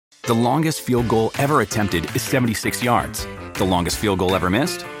The longest field goal ever attempted is 76 yards. The longest field goal ever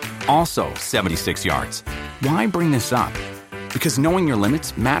missed? Also 76 yards. Why bring this up? Because knowing your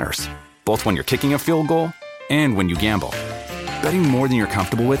limits matters, both when you're kicking a field goal and when you gamble. Betting more than you're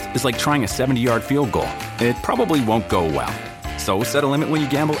comfortable with is like trying a 70-yard field goal. It probably won't go well. So set a limit when you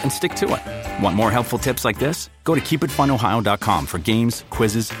gamble and stick to it. Want more helpful tips like this? Go to keepitfunohio.com for games,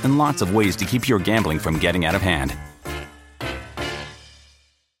 quizzes, and lots of ways to keep your gambling from getting out of hand.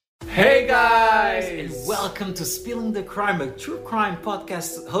 Hey guys! And welcome to Spilling the Crime, a true crime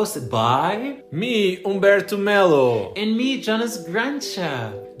podcast hosted by me, Humberto Melo. and me, Jonas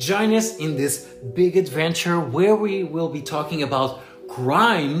Grancha. Join us in this big adventure where we will be talking about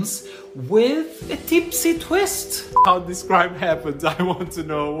crimes with a tipsy twist. How this crime happened, I want to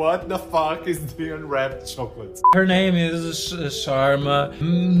know what the fuck is the unwrapped chocolate. Her name is Sharma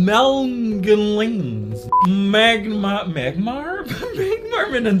Melngelings. Magmar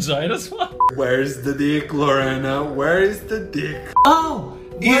meningitis? What? Where's the dick, Lorena? Where is the dick? Oh!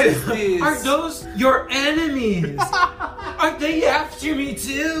 What is this? Are those your enemies? Are they after me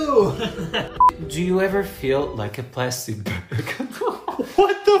too? Do you ever feel like a plastic bag?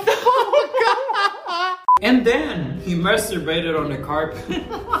 What the fuck? And then he masturbated on the carpet.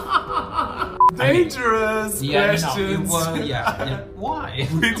 Dangerous questions. Why?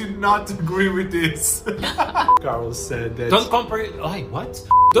 We did not agree with this. Carl said that. Don't what?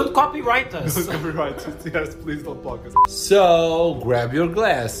 Don't copyright us. Don't copyright it. Yes, please don't block us. So grab your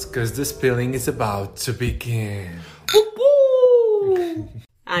glass, cause the spilling is about to begin.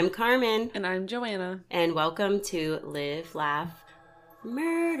 I'm Carmen. And I'm Joanna. And welcome to Live, Laugh,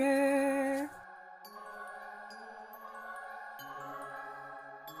 Murder.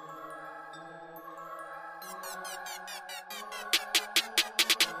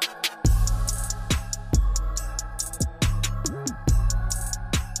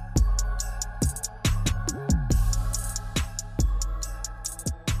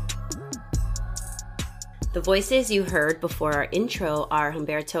 The voices you heard before our intro are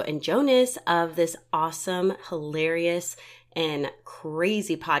Humberto and Jonas of this awesome, hilarious, and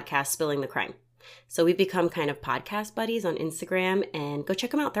crazy podcast, Spilling the Crime. So we've become kind of podcast buddies on Instagram, and go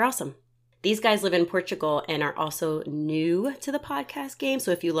check them out. They're awesome. These guys live in Portugal and are also new to the podcast game.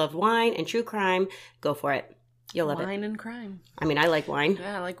 So if you love wine and true crime, go for it. You'll love it. Wine and crime. I mean, I like wine.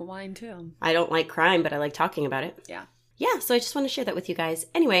 Yeah, I like wine too. I don't like crime, but I like talking about it. Yeah, so I just want to share that with you guys.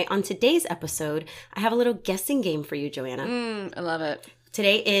 Anyway, on today's episode, I have a little guessing game for you, Joanna. I love it.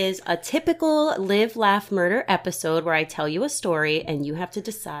 Today is a typical Live, Laugh, Murder episode where I tell you a story and you have to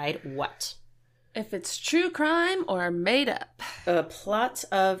decide what. If it's true crime or made up. A plot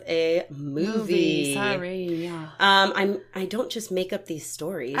of a movie. Sorry, yeah. I don't just make up these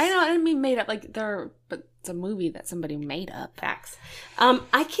stories. I know, I didn't mean made up. But it's a movie that somebody made up. Facts.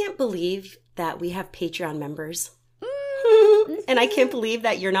 I can't believe that we have Patreon members. And I can't believe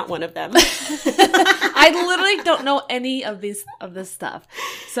that you're not one of them. I literally don't know any of this stuff.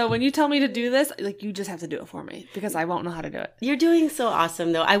 So when you tell me to do this, like, you just have to do it for me because I won't know how to do it. You're doing so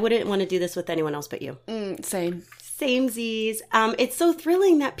awesome, though. I wouldn't want to do this with anyone else but you. Same. Samesies. It's so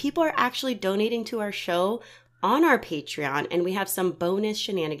thrilling that people are actually donating to our show on our Patreon, and we have some bonus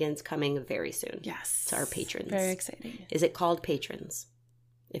shenanigans coming very soon. Yes. To our patrons. Very exciting. Is it called patrons?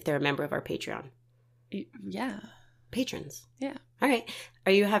 If they're a member of our Patreon. Yeah. Patrons. Yeah. All right.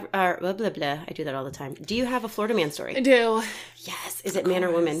 Blah, blah, blah. I do that all the time. Do you have a Florida man story? I do. Yes. Is it man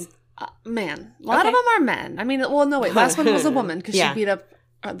or woman? Man. A lot of them are men. I mean, well, no, wait. Last one was a woman because Yeah. she beat up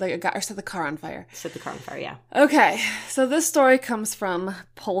the guy or set the car on fire. Set the car on fire, yeah. Okay. So this story comes from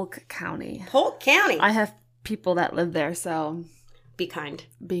Polk County. Polk County. I have people that live there, so Be kind.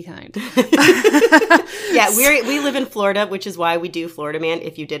 be kind. Yeah, we live in Florida, which is why we do Florida Man,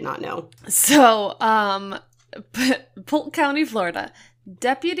 if you did not know. So, Polk County, Florida.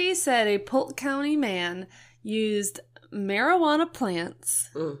 Deputies said a Polk County man used marijuana plants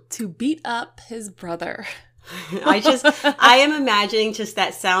to beat up his brother. I am imagining just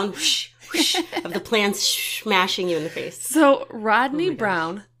that sound whoosh, whoosh, of the plants smashing you in the face. So, Rodney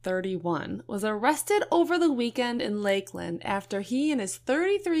Brown, 31, was arrested over the weekend in Lakeland after he and his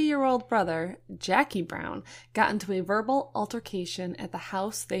 33-year-old brother, Jackie Brown, got into a verbal altercation at the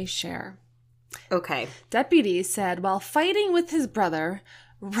house they share. Okay. Deputies said while fighting with his brother,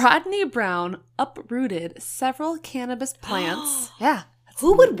 Rodney Brown uprooted several cannabis plants. Yeah.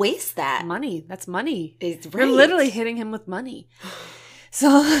 Who would waste that? Money. That's money. It's You're literally hitting him with money.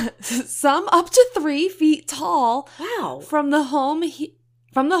 So some up to 3 feet tall. Wow. From the home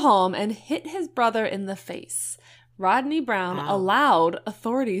and hit his brother in the face. Rodney Brown allowed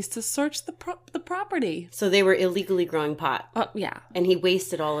authorities to search the property. So they were illegally growing pot. Yeah. And he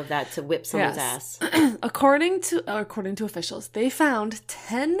wasted all of that to whip someone's ass. According to officials, they found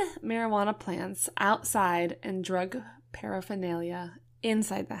 10 marijuana plants outside and drug paraphernalia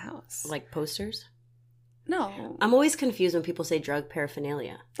inside the house. Like posters? No. I'm always confused when people say drug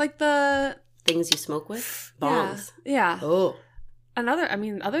paraphernalia. Like the... Things you smoke with? Bongs. Yeah. Oh.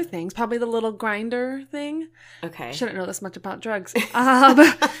 Other things. Probably the little grinder thing. Okay. Shouldn't know this much about drugs.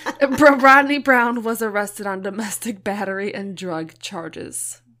 Rodney Brown was arrested on domestic battery and drug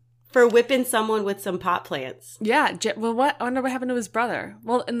charges. For whipping someone with some pot plants. Yeah. Well, I wonder what happened to his brother.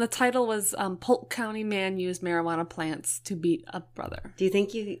 Well, and the title was Polk County Man Used Marijuana Plants to Beat Up Brother. Do you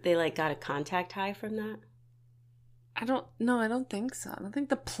think they like got a contact high from that? I don't think so. I don't think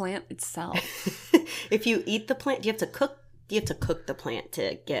the plant itself. If you eat the plant, do you have to cook the plant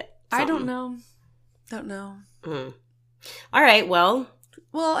to get something? I don't know. Don't know. All right, well,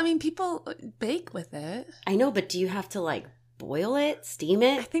 I mean, people bake with it. I know, but do you have to like boil it, steam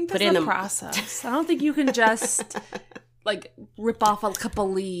it? I think that's the process. I don't think you can just like rip off a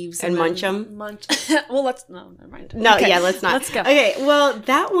couple leaves and munch them. Well, never mind. No, okay. yeah, let's not. Let's go. Okay, well,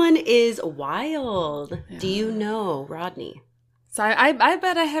 that one is wild. Yeah. Do you know Rodney? So I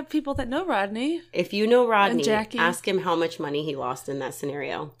bet I have people that know Rodney. If you know Rodney, Jackie, ask him how much money he lost in that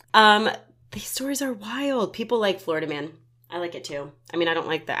scenario. These stories are wild. People like Florida Man. I like it too. I mean, I don't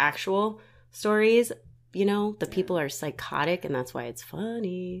like the actual stories. You know, the people are psychotic, and that's why it's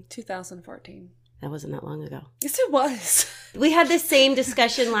funny. 2014. That wasn't that long ago. Yes, it was. We had the same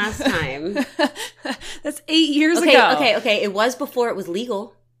discussion last time. That's 8 years ago. Okay. It was before it was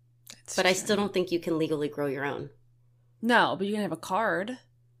legal. That's true. I still don't think you can legally grow your own. No, but you can have a card.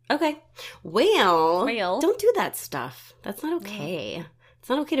 Okay. Well, don't do that stuff. That's not okay. No. It's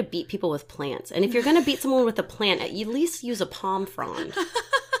not okay to beat people with plants. And if you're going to beat someone with a plant, at least use a palm frond.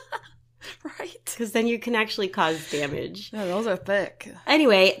 Right. Because then you can actually cause damage. Yeah, those are thick.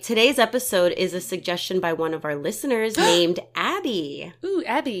 Anyway, today's episode is a suggestion by one of our listeners named Abby. Ooh,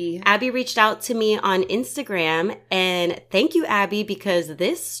 Abby. Abby reached out to me on Instagram. And thank you, Abby, because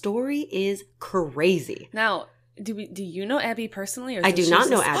this story is crazy. Now, do you know Abby personally? Or I do not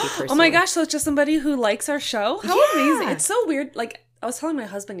know Abby personally. Oh my gosh, so it's just somebody who likes our show? How amazing. It's so weird. Like, I was telling my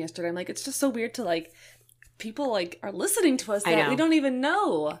husband yesterday, I'm like, it's just so weird to like... people like are listening to us that we don't even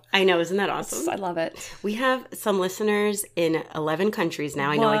know. I know. Isn't that awesome? I love it. We have some listeners in 11 countries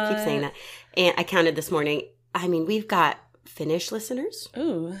now. I know I keep saying that. And I counted this morning. I mean, we've got Finnish listeners.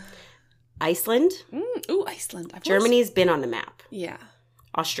 Ooh. Iceland. Iceland. Germany's been on the map. Yeah.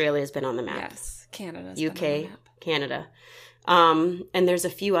 Australia's been on the map. Yes. Canada's UK, been on the map. Canada. And there's a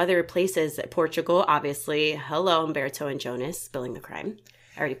few other places. Portugal, obviously. Hello, Umberto and Jonas, Spilling the Crime.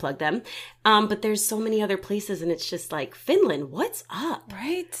 I already plugged them. But there's so many other places, and it's just like, Finland, what's up?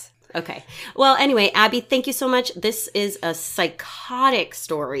 Right? Okay. Well, anyway, Abby, thank you so much. This is a psychotic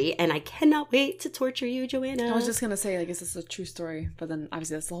story, and I cannot wait to torture you, Joanna. I was just going to say, I guess this is a true story, but then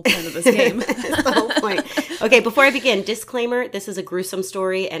obviously that's the whole point of this game. That's the whole point. Okay, before I begin, disclaimer, this is a gruesome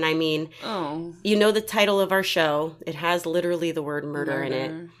story, and I mean, you know the title of our show. It has literally the word murder in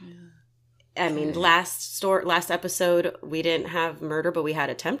it. Yeah. I mean, last episode, we didn't have murder, but we had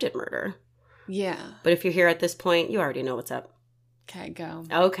attempted murder. Yeah. But if you're here at this point, you already know what's up. Okay, go.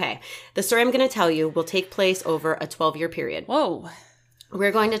 Okay. The story I'm going to tell you will take place over a 12-year period. Whoa.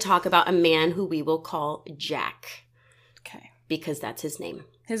 We're going to talk about a man who we will call Jack. Okay. Because that's his name.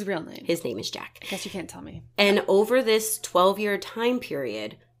 His real name. His name is Jack. I guess you can't tell me. And over this 12-year time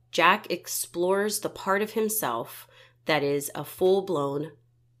period, Jack explores the part of himself that is full-blown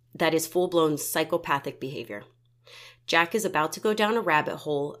psychopathic behavior. Jack is about to go down a rabbit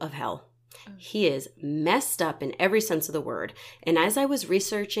hole of hell. He is messed up in every sense of the word. And as I was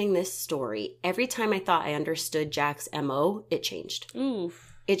researching this story, every time I thought I understood Jack's MO, it changed.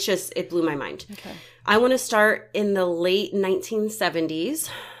 Oof. It blew my mind. Okay. I want to start in the late 1970s,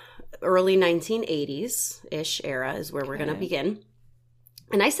 early 1980s-ish era is where we're going to begin.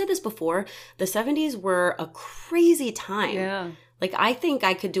 And I said this before, the 70s were a crazy time. Yeah. Like, I think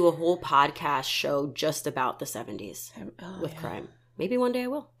I could do a whole podcast show just about the 70s with crime. Maybe one day I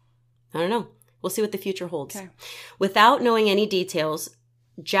will. I don't know. We'll see what the future holds. Okay. Without knowing any details,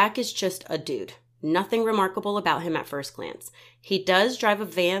 Jack is just a dude. Nothing remarkable about him at first glance. He does drive a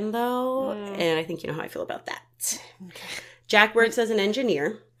van, though, and I think you know how I feel about that. Okay. Jack works as an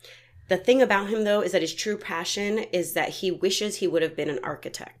engineer. The thing about him, though, is that his true passion is that he wishes he would have been an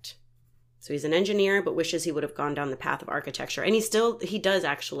architect. So he's an engineer, but wishes he would have gone down the path of architecture. And he does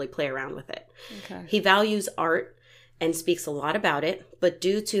actually play around with it. Okay. He values art and speaks a lot about it, but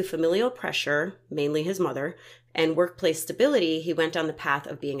due to familial pressure, mainly his mother, and workplace stability, he went down the path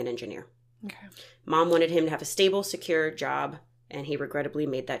of being an engineer. Okay. Mom wanted him to have a stable, secure job, and he regrettably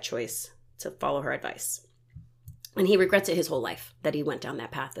made that choice to follow her advice. And he regrets it his whole life that he went down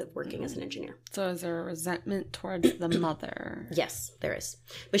that path of working as an engineer. So is there a resentment towards the mother? Yes, there is.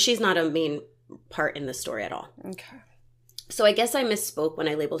 But she's not a main part in the story at all. Okay. So I guess I misspoke when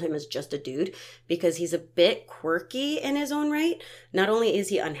I labeled him as just a dude, because he's a bit quirky in his own right. Not only is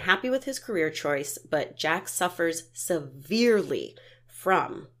he unhappy with his career choice, but Jack suffers severely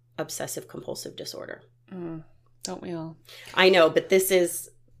from obsessive compulsive disorder. Don't we all? I know, but this is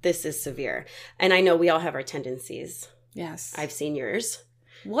severe. And I know we all have our tendencies. Yes. I've seen yours.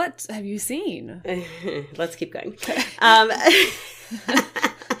 What have you seen? Let's keep going.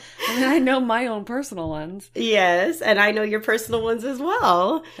 I mean, I know my own personal ones. Yes, and I know your personal ones as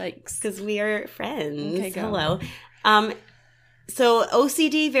well. Thanks. Because we are friends. Okay, go. Hello. So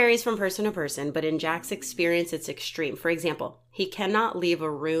OCD varies from person to person, but in Jack's experience, it's extreme. For example, he cannot leave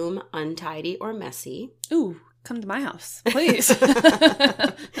a room untidy or messy. Ooh, come to my house, please.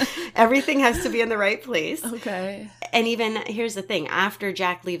 Everything has to be in the right place. Okay. And even, here's the thing, after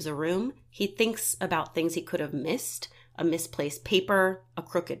Jack leaves a room, he thinks about things he could have missed. A misplaced paper, a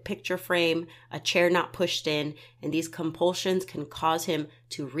crooked picture frame, a chair not pushed in, and these compulsions can cause him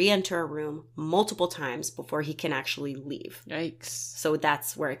to re-enter a room multiple times before he can actually leave. Yikes. So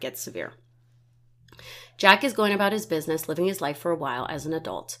that's where it gets severe. Jack is going about his business, living his life for a while as an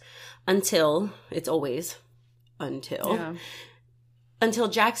adult, until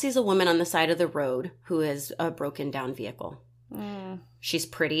Jack sees a woman on the side of the road who has a broken down vehicle. She's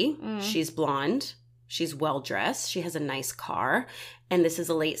pretty, she's blonde, she's well-dressed. She has a nice car. And this is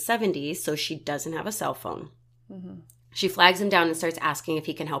the late 70s, so she doesn't have a cell phone. She flags him down and starts asking if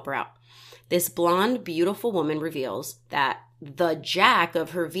he can help her out. This blonde, beautiful woman reveals that the jack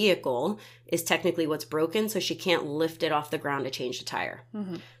of her vehicle is technically what's broken, so she can't lift it off the ground to change the tire.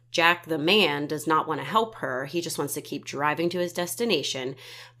 Jack, the man, does not want to help her. He just wants to keep driving to his destination,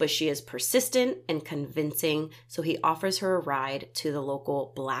 but she is persistent and convincing, so he offers her a ride to the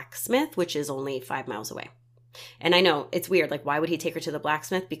local blacksmith, which is only 5 miles away. And I know, it's weird. Like, why would he take her to the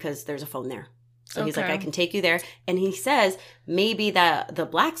blacksmith? Because there's a phone there. So he's like, I can take you there. And he says, maybe the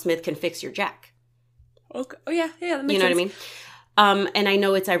blacksmith can fix your jack. Okay. Oh, yeah. Yeah, that makes You know sense. what I mean? And I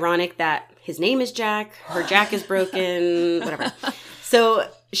know it's ironic that his name is Jack, her jack is broken, whatever. So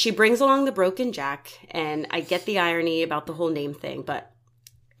she brings along the broken jack, and I get the irony about the whole name thing, but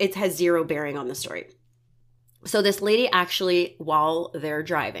it has zero bearing on the story. So this lady actually, while they're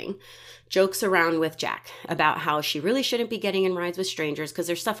driving, jokes around with Jack about how she really shouldn't be getting in rides with strangers because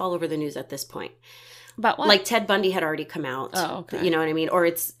there's stuff all over the news at this point. About what? Like Ted Bundy had already come out. Oh, okay. You know what I mean? Or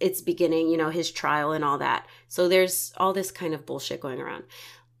it's beginning, his trial and all that. So there's all this kind of bullshit going around.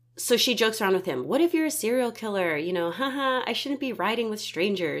 So she jokes around with him. What if you're a serial killer? Haha, I shouldn't be riding with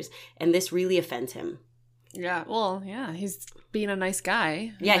strangers. And this really offends him. Yeah. Well, yeah. He's being a nice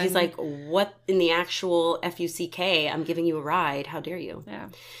guy. Yeah, he's like, what in the actual F-U-C-K? I'm giving you a ride. How dare you? Yeah.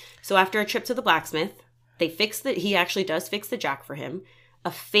 So after a trip to the blacksmith, he actually does fix the jack for him.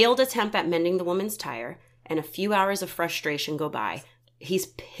 A failed attempt at mending the woman's tire, and a few hours of frustration go by. He's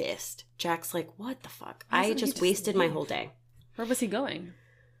pissed. Jack's like, what the fuck? I just wasted my whole day. Where was he going?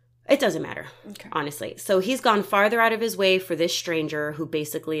 It doesn't matter, Okay. honestly. So he's gone farther out of his way for this stranger who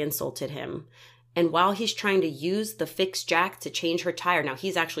basically insulted him. And while he's trying to use the fixed jack to change her tire, now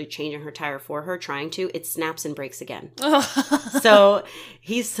he's actually changing her tire for her, trying to, it snaps and breaks again. So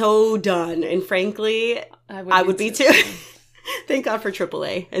he's so done. And frankly, I would be too. Thank God for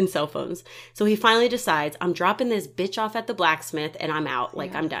AAA and cell phones. So he finally decides, I'm dropping this bitch off at the blacksmith and I'm out.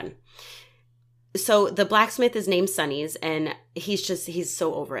 Like, I'm done. So the blacksmith is named Sonny's, and he's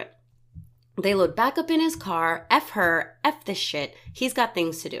so over it. They load back up in his car. F her. F this shit. He's got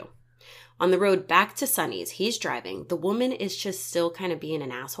things to do. On the road back to Sonny's, he's driving. The woman is just still kind of being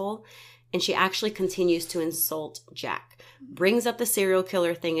an asshole, and she actually continues to insult Jack. Brings up the serial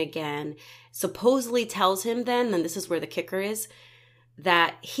killer thing again. Supposedly tells him then this is where the kicker is,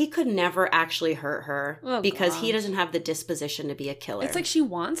 that he could never actually hurt her because he doesn't have the disposition to be a killer. It's like she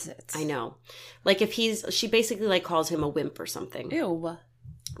wants it. I know. Like she basically like calls him a wimp or something. Ew.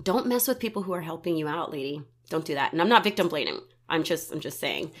 Don't mess with people who are helping you out, lady. Don't do that. And I'm not victim blaming. I'm just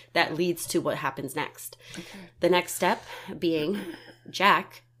saying that leads to what happens next. Okay. The next step being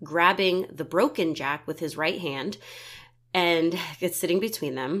Jack grabbing the broken jack with his right hand and it's sitting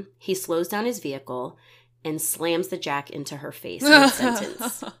between them. He slows down his vehicle and slams the jack into her face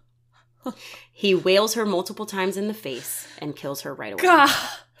mid-sentence. He wails her multiple times in the face and kills her right away. God.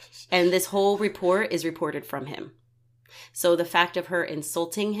 And this whole report is reported from him. So the fact of her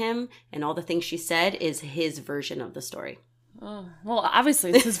insulting him and all the things she said is his version of the story. Oh, well,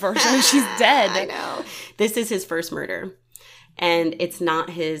 obviously it's his version. She's dead. I know. This is his first murder. And it's not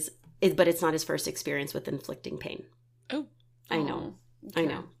his first experience with inflicting pain. Oh. I know. Okay. I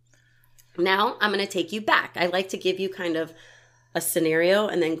know. Now I'm going to take you back. I like to give you kind of a scenario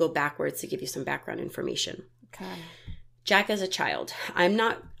and then go backwards to give you some background information. Okay. Jack as a child. I'm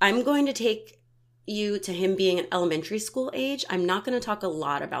going to take you to him being an elementary school age. I'm not going to talk a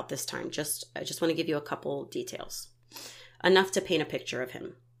lot about this time. I just want to give you a couple details. Enough to paint a picture of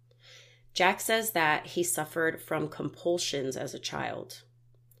him. Jack says that he suffered from compulsions as a child.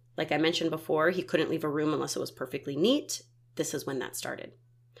 Like I mentioned before, he couldn't leave a room unless it was perfectly neat. This is when that started.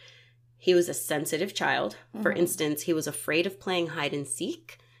 He was a sensitive child. For instance, he was afraid of playing hide and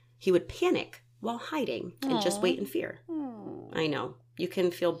seek. He would panic while hiding and just wait in fear. I know. You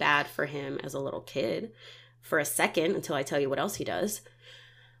can feel bad for him as a little kid for a second until I tell you what else he does.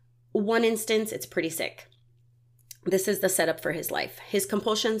 One instance, it's pretty sick. This is the setup for his life. His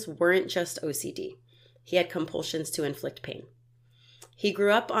compulsions weren't just OCD. He had compulsions to inflict pain. He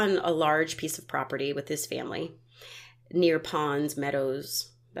grew up on a large piece of property with his family, near ponds,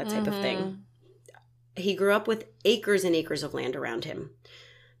 meadows, that type of thing. He grew up with acres and acres of land around him.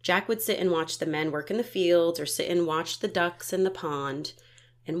 Jack would sit and watch the men work in the fields or sit and watch the ducks in the pond.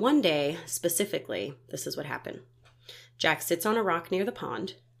 And one day, specifically, this is what happened. Jack sits on a rock near the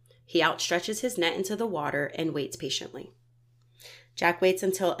pond. He outstretches his net into the water and waits patiently. Jack waits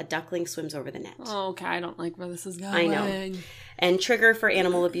until a duckling swims over the net. Oh, okay, I don't like where this is going. I know. And trigger for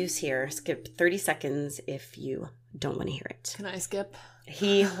animal abuse here. Skip 30 seconds if you don't want to hear it. Can I skip?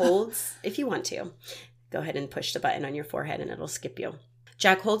 He holds, if you want to, go ahead and push the button on your forehead and it'll skip you.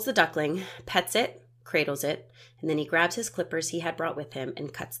 Jack holds the duckling, pets it, cradles it, and then he grabs his clippers he had brought with him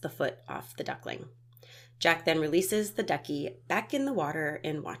and cuts the foot off the duckling. Jack then releases the ducky back in the water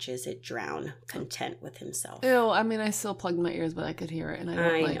and watches it drown, content with himself. Ew, I mean, I still plugged my ears, but I could hear it, and I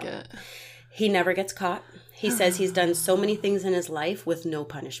don't like it. He never gets caught. He says he's done so many things in his life with no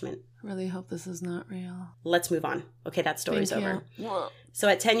punishment. I really hope this is not real. Let's move on. Okay, that story's over. You. So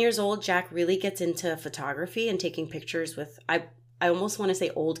at 10 years old, Jack really gets into photography and taking pictures with, I almost want to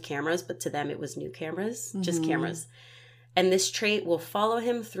say old cameras, but to them it was new cameras, just cameras. And this trait will follow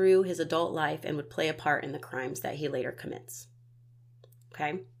him through his adult life and would play a part in the crimes that he later commits.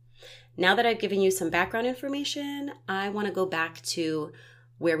 Okay? Now that I've given you some background information, I want to go back to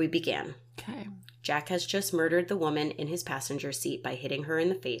where we began. Okay. Jack has just murdered the woman in his passenger seat by hitting her in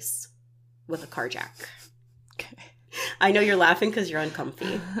the face with a car jack. Okay. I know you're laughing because you're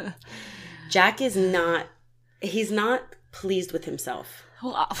uncomfy. Jack is not, he's not pleased with himself.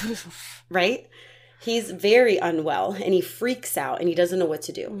 Right? He's very unwell and he freaks out and he doesn't know what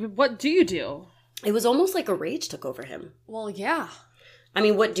to do. What do you do? It was almost like a rage took over him. Well, yeah. I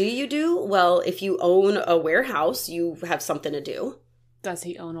mean, what do you do? Well, if you own a warehouse, you have something to do. Does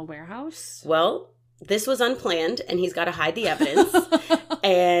he own a warehouse? Well, this was unplanned and he's got to hide the evidence.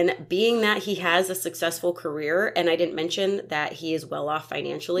 And being that he has a successful career, and I didn't mention that he is well off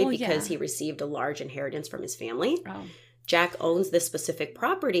financially because he received a large inheritance from his family. Oh. Jack owns this specific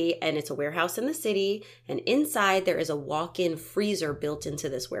property and it's a warehouse in the city, and inside there is a walk-in freezer built into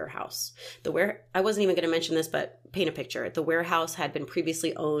this warehouse. I wasn't even going to mention this, but paint a picture. The warehouse had been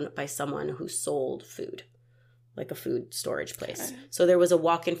previously owned by someone who sold food, like a food storage place. Okay. So there was a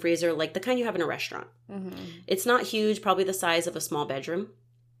walk-in freezer like the kind you have in a restaurant. Mm-hmm. It's not huge, probably the size of a small bedroom.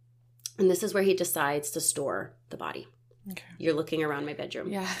 And this is where he decides to store the body. Okay. You're looking around my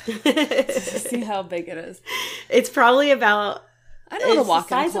bedroom. Yeah. See how big it is. It's probably about... I know the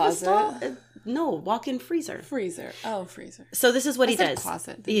walk-in closet. No, walk-in freezer. Freezer. Oh, freezer. So this is what he does.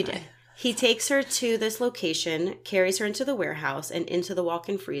 Closet. You did. He takes her to this location, carries her into the warehouse and into the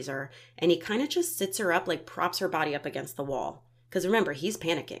walk-in freezer, and he kind of just sits her up, like props her body up against the wall. Because remember, he's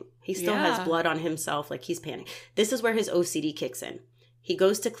panicking. He still has blood on himself, like he's panicking. This is where his OCD kicks in. He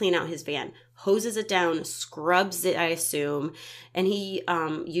goes to clean out his van, hoses it down, scrubs it, I assume, and he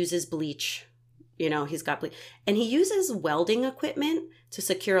uses bleach. You know, he's got bleach. And he uses welding equipment to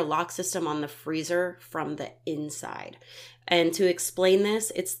secure a lock system on the freezer from the inside. And to explain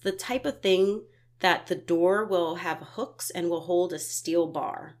this, it's the type of thing that the door will have hooks and will hold a steel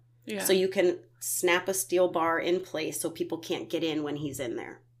bar. Yeah. So you can snap a steel bar in place so people can't get in when he's in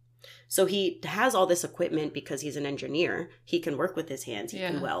there. So he has all this equipment because he's an engineer. He can work with his hands. He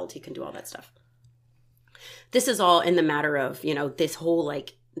can weld. He can do all that stuff. This is all in the matter of, you know, this whole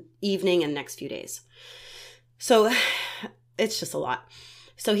like evening and next few days. So it's just a lot.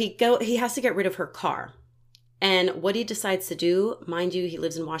 So he has to get rid of her car. And what he decides to do, mind you, he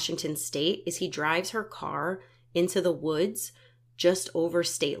lives in Washington State, is he drives her car into the woods just over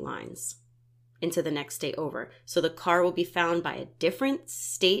state lines, into the next state over. So the car will be found by a different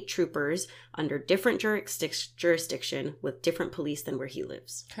state troopers under different jurisdiction with different police than where he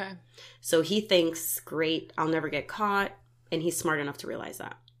lives. Okay. So he thinks, great, I'll never get caught. And he's smart enough to realize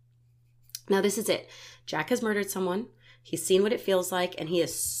that. Now this is it. Jack has murdered someone. He's seen what it feels like, and he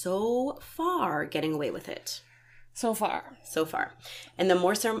is so far getting away with it. So far. So far. And the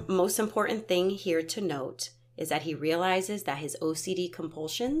most important thing here to note is that he realizes that his OCD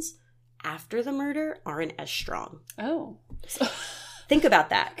compulsions after the murder aren't as strong. Oh. Think about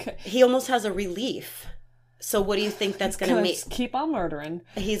that. Okay. He almost has a relief. So what do you think that's going to make? Keep on murdering.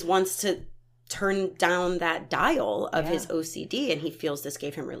 He wants to turn down that dial of his OCD, and he feels this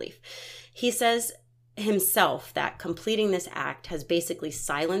gave him relief. He says himself that completing this act has basically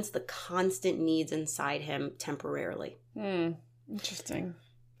silenced the constant needs inside him temporarily. Interesting.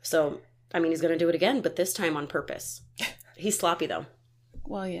 So, I mean, he's going to do it again, but this time on purpose. He's sloppy, though.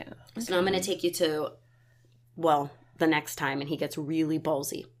 Well, yeah. Okay. So now I'm going to take you to, well, the next time, and he gets really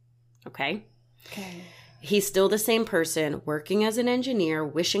ballsy. Okay? Okay. He's still the same person, working as an engineer,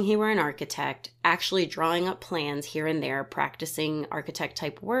 wishing he were an architect, actually drawing up plans here and there, practicing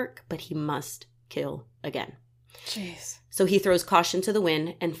architect-type work, but he must kill again. Jeez. So he throws caution to the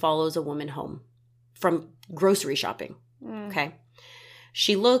wind and follows a woman home from grocery shopping. Okay?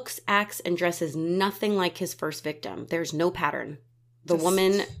 She looks, acts, and dresses nothing like his first victim. There's no pattern. The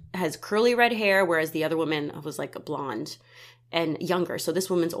woman has curly red hair, whereas the other woman was like a blonde and younger. So this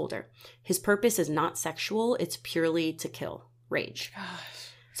woman's older. His purpose is not sexual. It's purely to kill. Rage. Gosh.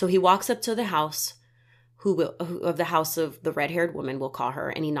 So he walks up to the house of the house of the red-haired woman, we'll call her,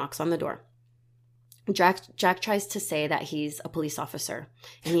 and he knocks on the door. Jack tries to say that he's a police officer,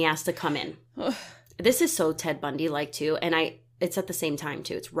 and he asks to come in. This is so Ted Bundy-like, too, and it's at the same time,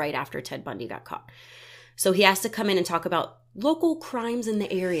 too. It's right after Ted Bundy got caught. So he asked to come in and talk about local crimes in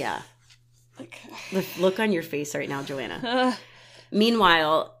the area. The look on your face right now, Joanna.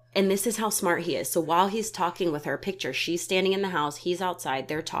 Meanwhile, and this is how smart he is. So while he's talking with her, picture, she's standing in the house. He's outside.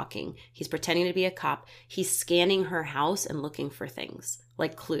 They're talking. He's pretending to be a cop. He's scanning her house and looking for things,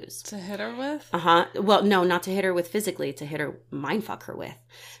 like clues. To hit her with? Well, no, not to hit her with physically, to hit her, mindfuck her with.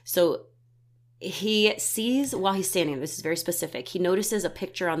 So he sees, while he's standing, this is very specific, he notices a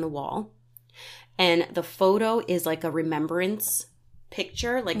picture on the wall. And the photo is like a remembrance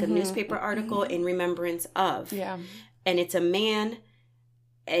picture, like a newspaper article in remembrance of. Yeah. And it's a man,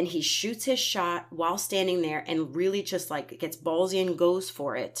 and he shoots his shot while standing there and really just like gets ballsy and goes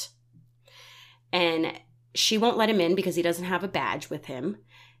for it. And she won't let him in because he doesn't have a badge with him.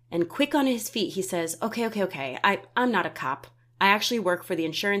 And quick on his feet, he says, okay. I'm not a cop. I actually work for the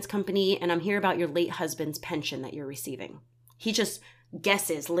insurance company, and I'm here about your late husband's pension that you're receiving. He just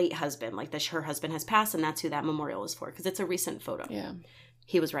guesses late husband, like that her husband has passed, and that's who that memorial is for, because it's a recent photo. Yeah.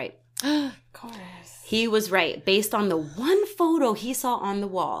 He was right. Of course. He was right. Based on the one photo he saw on the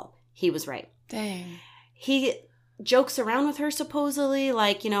wall, he was right. Dang. He jokes around with her, supposedly,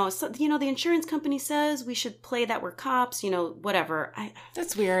 like, the insurance company says we should play that we're cops, whatever.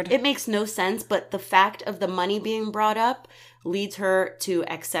 That's weird. It makes no sense, but the fact of the money being brought up leads her to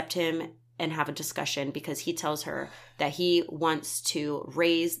accept him and have a discussion, because he tells her that he wants to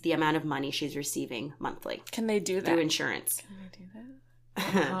raise the amount of money she's receiving monthly. Can they do that? Through insurance. Can they do that? I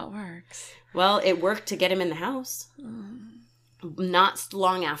don't know how it works. Well, it worked to get him in the house. Not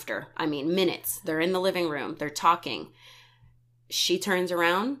long after. I mean, minutes. They're in the living room. They're talking. She turns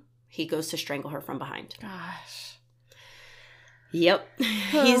around. He goes to strangle her from behind. Gosh. Yep.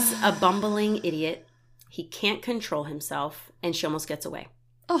 He's a bumbling idiot. He can't control himself, and she almost gets away.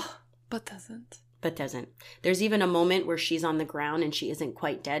 Oh, but doesn't. There's even a moment where she's on the ground and she isn't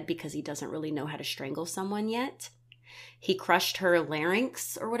quite dead because he doesn't really know how to strangle someone yet. He crushed her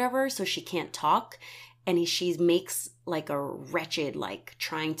larynx or whatever, so she can't talk. And she makes like a wretched, like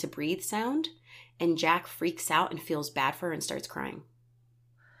trying to breathe sound. And Jack freaks out and feels bad for her and starts crying.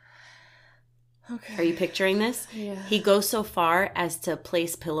 Okay. Are you picturing this? Yeah. He goes so far as to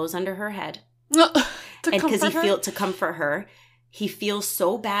place pillows under her head. To comfort her. He feels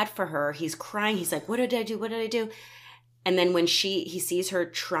so bad for her. He's crying. He's like, what did I do? What did I do? And then when he sees her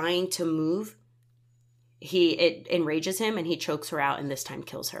trying to move, it enrages him and he chokes her out and this time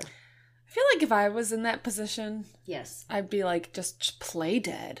kills her. I feel like if I was in that position, Yes. I'd be like, just play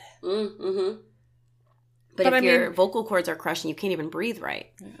dead. Mm-hmm. But if your vocal cords are crushed and you can't even breathe right.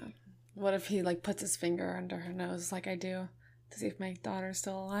 Yeah. What if he like puts his finger under her nose like I do? To see if my daughter's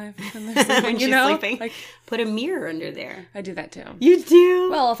still alive when they're sleeping, when she's sleeping. Like, put a mirror under there. I do that too. You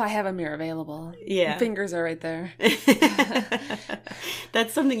do? Well, if I have a mirror available. Yeah. My fingers are right there.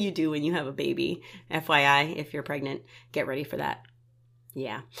 That's something you do when you have a baby. FYI, if you're pregnant, get ready for that.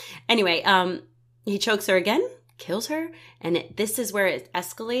 Yeah. Anyway, he chokes her again, kills her, and this is where it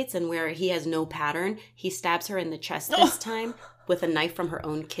escalates and where he has no pattern. He stabs her in the chest this time with a knife from her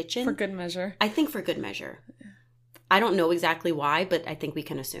own kitchen. For good measure. I think for good measure. I don't know exactly why, but I think we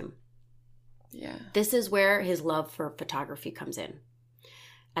can assume. Yeah. This is where his love for photography comes in.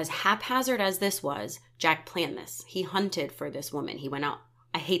 As haphazard as this was, Jack planned this. He hunted for this woman. He went out.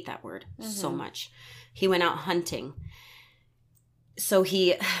 I hate that word so much. He went out hunting. So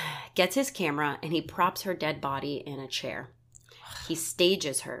he gets his camera and he props her dead body in a chair. He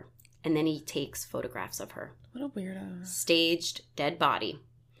stages her and then he takes photographs of her. What a weirdo. Staged dead body.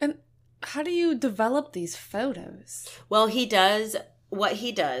 And how do you develop these photos? Well, he does what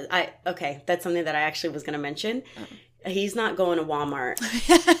he does. Okay, that's something that I actually was going to mention. Oh. He's not going to Walmart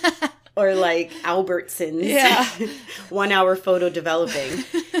or like Albertsons. 1 hour photo developing.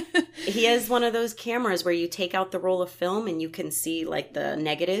 He has one of those cameras where you take out the roll of film and you can see like the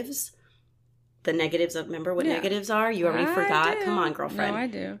negatives. The negatives of, remember what negatives are? You already forgot? Come on, girlfriend. No, I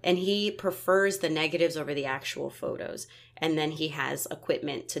do. And he prefers the negatives over the actual photos. And then he has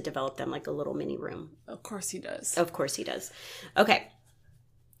equipment to develop them like a little mini room. Of course he does. Of course he does. Okay.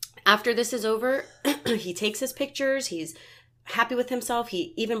 After this is over, he takes his pictures. He's happy with himself.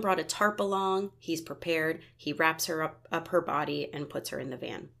 He even brought a tarp along. He's prepared. He wraps her up her body and puts her in the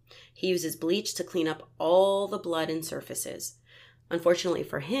van. He uses bleach to clean up all the blood and surfaces. Unfortunately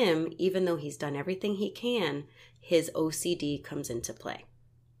for him, even though he's done everything he can, his OCD comes into play.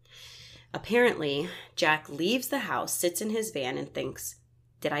 Apparently, Jack leaves the house, sits in his van, and thinks,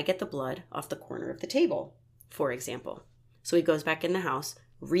 did I get the blood off the corner of the table, for example? So he goes back in the house,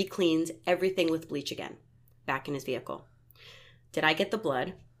 re-cleans everything with bleach again, back in his vehicle. Did I get the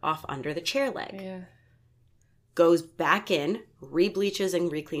blood off under the chair leg? Yeah. Goes back in, re-bleaches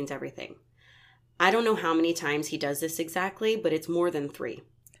and re-cleans everything. I don't know how many times he does this exactly, but it's more than 3.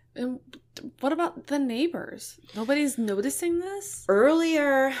 And what about the neighbors? Nobody's noticing this?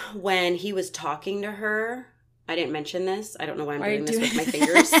 Earlier, when he was talking to her, I didn't mention this. I don't know why I'm doing this with my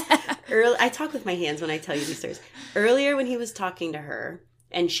fingers. I talk with my hands when I tell you these stories. Earlier, when he was talking to her,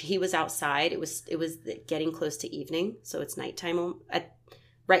 and he was outside, it was getting close to evening, so it's nighttime.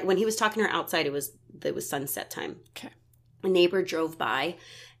 Right when he was talking to her outside, it was sunset time. Okay. A neighbor drove by,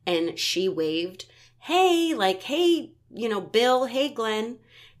 and she waved, hey, Bill, hey, Glenn.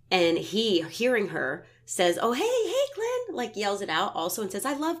 And he, hearing her, says, oh, hey, Glenn, like yells it out also and says,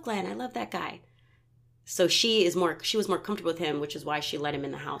 I love Glenn. I love that guy. So she was more comfortable with him, which is why she let him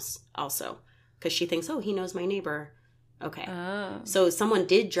in the house also. Because she thinks, oh, he knows my neighbor. Okay. Oh. So someone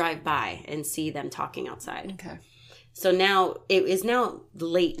did drive by and see them talking outside. Okay. So now, it is now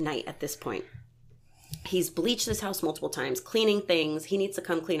late night at this point. He's bleached this house multiple times, cleaning things. He needs to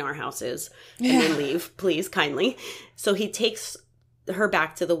come clean our houses and then leave, please, kindly. So he takes her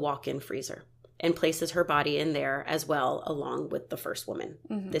back to the walk-in freezer and places her body in there as well, along with the first woman.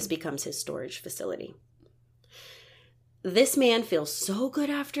 Mm-hmm. This becomes his storage facility. This man feels so good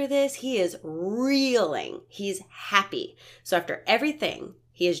after this. He is reeling. He's happy. So after everything,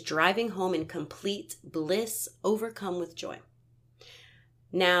 he is driving home in complete bliss, overcome with joy.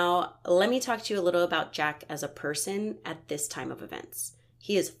 Now, let me talk to you a little about Jack as a person at this time of events.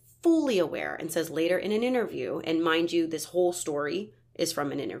 He is fully aware and says later in an interview, and mind you, this whole story is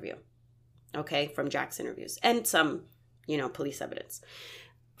from an interview, okay, from Jack's interviews and some, police evidence.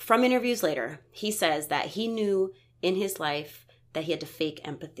 From interviews later, he says that he knew in his life that he had to fake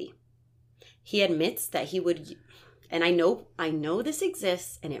empathy. He admits that he would, and I know this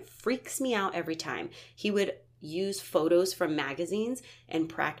exists and it freaks me out every time, he would use photos from magazines and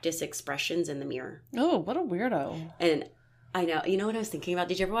practice expressions in the mirror. Oh, what a weirdo. And I know, you know what I was thinking about?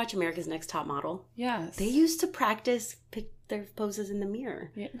 Did you ever watch America's Next Top Model? Yes. They used to practice their poses in the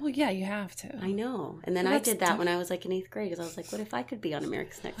mirror. Yeah, well, yeah, you have to. I know. And then I did that when I was like in 8th grade because I was like, what if I could be on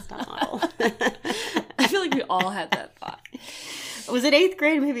America's Next Top Model? I feel like we all had that thought. Was it 8th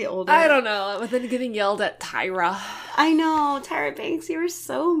grade? Maybe older. I don't know. But then getting yelled at Tyra. I know. Tyra Banks, you were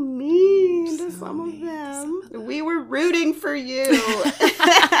so mean to some of them. We were rooting for you.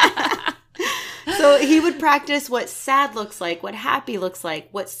 So he would practice what sad looks like, what happy looks like,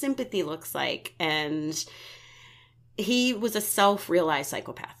 what sympathy looks like. And he was a self-realized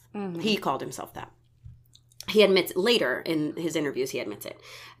psychopath. Mm-hmm. He called himself that. He admits later in his interviews, he admits it.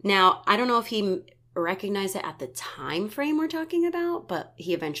 Now, I don't know if he recognized it at the time frame we're talking about, but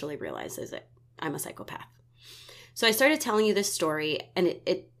he eventually realizes it. I'm a psychopath. So I started telling you this story, and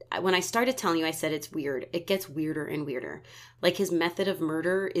when I started telling you, I said it's weird. It gets weirder and weirder. Like his method of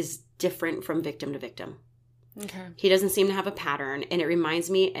murder is different from victim to victim. Okay. He doesn't seem to have a pattern, and it reminds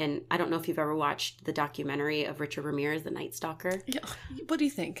me, and I don't know if you've ever watched the documentary of Richard Ramirez, The Night Stalker. Yeah. What do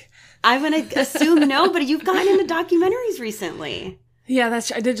you think? I'm going to assume no, but you've gotten into documentaries recently. Yeah,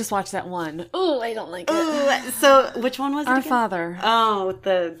 I did just watch that one. Oh, I don't like it. Ooh, so which one was it Our again? Father. Oh,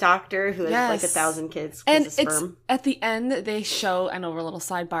 the doctor who has like Yes. 1,000 kids. And It's it's at the end they show, I know we're a little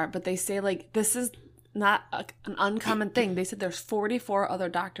sidebar, but they say like this is not an uncommon thing. They said there's 44 other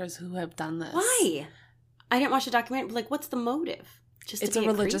doctors who have done this. Why? I didn't watch the documentary, but like what's the motive? Just It's to a be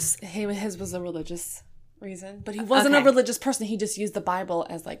religious. His was a religious reason, but he wasn't a religious person. He just used the Bible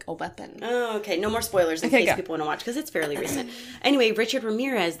as like a weapon. Oh, okay. No more spoilers in case people want to watch because it's fairly recent. Anyway, Richard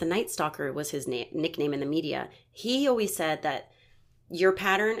Ramirez, the Night Stalker, was his nickname in the media. He always said that your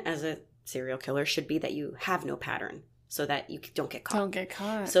pattern as a serial killer should be that you have no pattern so that you don't get caught. Don't get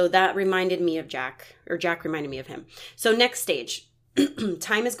caught. So that reminded me of Jack, or Jack reminded me of him. So next stage.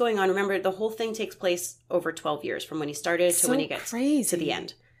 Time is going on. Remember, the whole thing takes place over 12 years from when he started to when he gets to the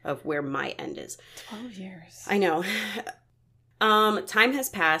end of where my end is. 12 years. I know. Time has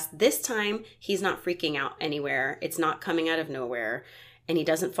passed. This time, he's not freaking out anywhere. It's not coming out of nowhere. And he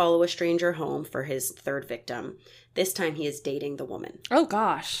doesn't follow a stranger home for his third victim. This time, he is dating the woman. Oh,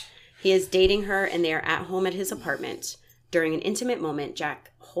 gosh. He is dating her, and they are at home at his apartment. During an intimate moment,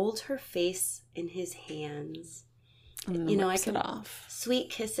 Jack holds her face in his hands. And you know, I wipes can it off. Sweet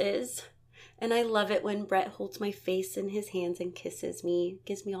kisses. And I love it when Brett holds my face in his hands and kisses me.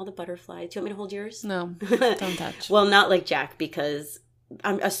 Gives me all the butterflies. Do you want me to hold yours? No, don't touch. Well, not like Jack, because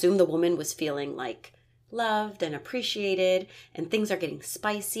I assume the woman was feeling like loved and appreciated, and things are getting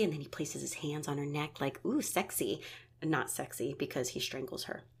spicy, and then he places his hands on her neck like, ooh, sexy. Not sexy, because he strangles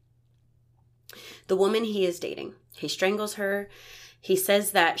her. The woman he is dating, he strangles her. He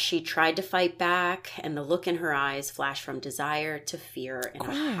says that she tried to fight back, and the look in her eyes flashed from desire to fear in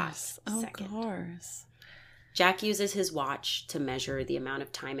a hot second. Of course. Jack uses his watch to measure the amount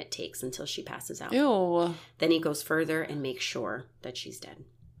of time it takes until she passes out. Ew. Then he goes further and makes sure that she's dead.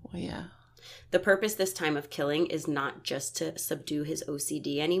 Well, yeah. The purpose this time of killing is not just to subdue his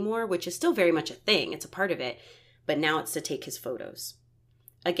OCD anymore, which is still very much a thing. It's a part of it. But now it's to take his photos.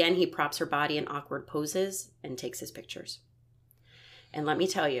 Again, he props her body in awkward poses and takes his pictures. And let me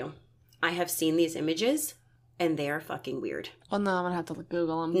tell you, I have seen these images, and they are fucking weird. Well, no, I'm going to have to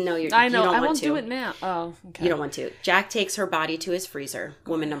Google them. No, I know. you don't I want won't to. do it now. Oh, okay. You don't want to. Jack takes her body to his freezer.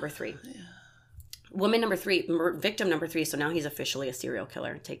 Woman number 3. Yeah. Woman number 3, victim number 3, so now he's officially a serial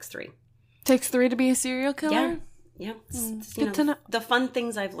killer. Takes 3. Takes 3 to be a serial killer? Yeah. It's, good to know. The fun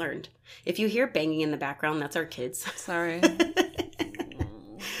things I've learned. If you hear banging in the background, that's our kids. Sorry.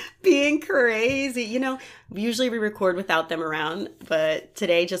 Being crazy. You know, usually we record without them around, but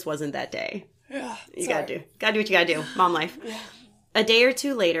today just wasn't that day. Yeah. You gotta do what you gotta do. Mom life. Yeah. A day or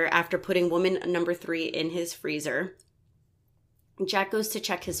two later, after putting woman number 3 in his freezer, Jack goes to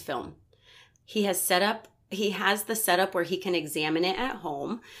check his film. He has the setup where he can examine it at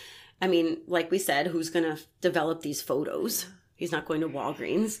home. I mean, like we said, who's gonna develop these photos? He's not going to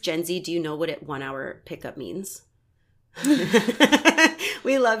Walgreens. Gen Z, do you know what 1 hour pickup means?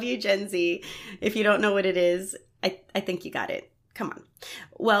 We love you, Gen Z. If you don't know what it is, I think you got it. Come on.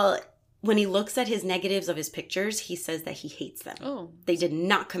 Well, when he looks at his negatives of his pictures, he says that he hates them. Oh. They did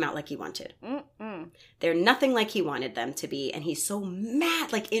not come out like he wanted. They're nothing like he wanted them to be. And he's so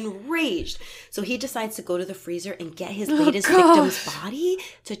mad, like enraged. So he decides to go to the freezer and get his latest victim's body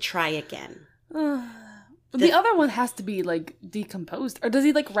to try again. The other one has to be like decomposed. Or does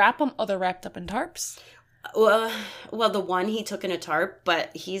he like wrap them? Oh, they're wrapped up in tarps? Well, the one he took in a tarp,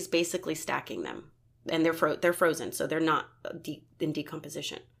 but he's basically stacking them. And they're frozen, so they're not in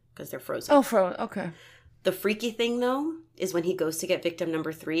decomposition because they're frozen. Oh, okay. The freaky thing, though, is when he goes to get victim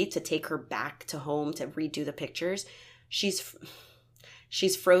number 3 to take her back to home to redo the pictures, she's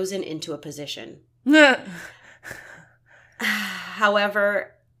frozen into a position.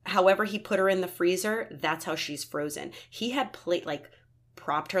 However he put her in the freezer, that's how she's frozen. He had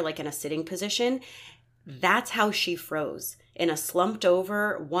propped her like in a sitting position. That's how she froze. In a slumped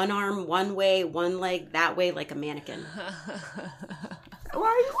over, one arm one way, one leg that way, like a mannequin. Why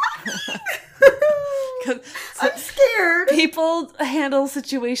are you laughing? I'm scared. People handle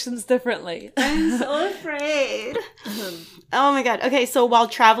situations differently. I'm so afraid. Oh my God. Okay, so while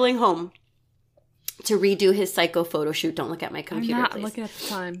traveling home to redo his psycho photo shoot, don't look at my computer, please. I'm looking at the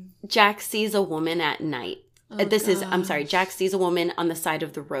time. Jack sees a woman at night. Jack sees a woman on the side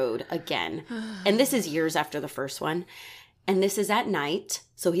of the road again. And this is years after the first one. And this is at night.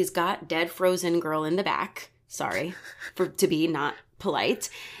 So he's got dead frozen girl in the back. Sorry to be not polite.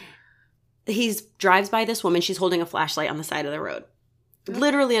 He drives by this woman. She's holding a flashlight on the side of the road.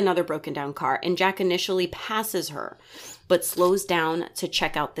 Literally another broken down car. And Jack initially passes her, but slows down to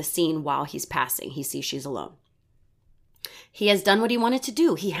check out the scene while he's passing. He sees she's alone. He has done what he wanted to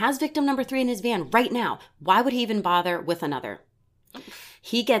do. He has victim number 3 in his van right now. Why would he even bother with another?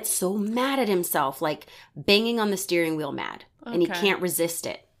 He gets so mad at himself, like banging on the steering wheel mad. Okay. And he can't resist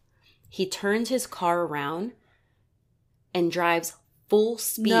it. He turns his car around and drives full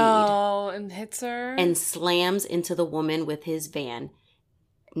speed. No, and hits her. And slams into the woman with his van.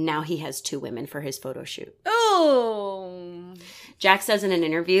 Now he has 2 women for his photo shoot. Oh. Jack says in an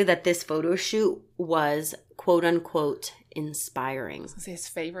interview that this photo shoot was, quote unquote, inspiring. Is his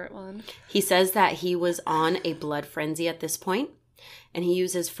favorite one? He says that he was on a blood frenzy at this point, and he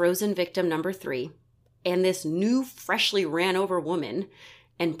uses frozen victim number 3 and this new freshly ran over woman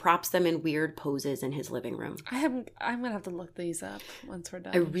and props them in weird poses in his living room. I'm going to have to look these up once we're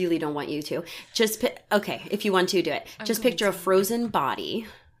done. I really don't want you to. Okay, if you want to, do it. Just picture a frozen body,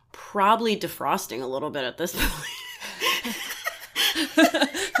 probably defrosting a little bit at this point.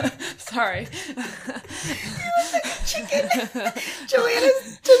 Sorry. Chicken.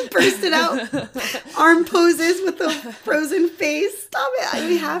 Joanna's just bursted out. Arm poses with a frozen face. Stop it.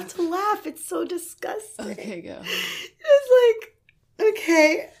 We have to laugh. It's so disgusting. Okay, go. It's like,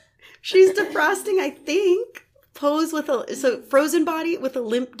 okay. She's defrosting, I think. Pose with frozen body with a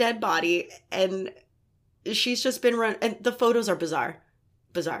limp dead body. And she's just been run. And the photos are bizarre.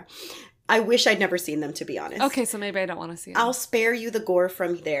 Bizarre. I wish I'd never seen them, to be honest. Okay, so maybe I don't want to see them. I'll spare you the gore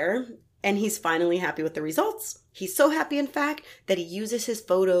from there. And he's finally happy with the results. He's so happy, in fact, that he uses his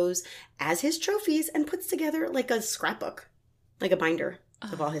photos as his trophies and puts together like a scrapbook, like a binder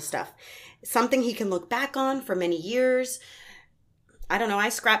of all his stuff. Something he can look back on for many years. I don't know. I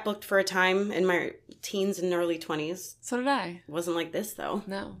scrapbooked for a time in my teens and early 20s. So did I. It wasn't like this, though.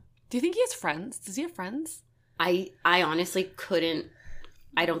 No. Do you think he has friends? Does he have friends? I honestly couldn't.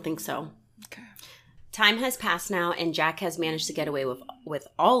 I don't think so. Okay. Time has passed now, and Jack has managed to get away with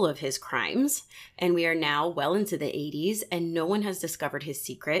all of his crimes. And we are now well into the 80s, and no one has discovered his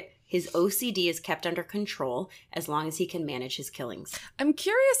secret. His OCD is kept under control as long as he can manage his killings. I'm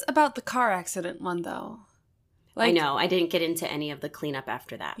curious about the car accident one, though. I know. I didn't get into any of the cleanup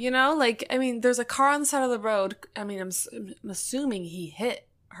after that. You know, there's a car on the side of the road. I'm assuming he hit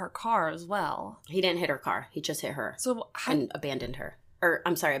her car as well. He didn't hit her car. He just hit her and abandoned her. Or,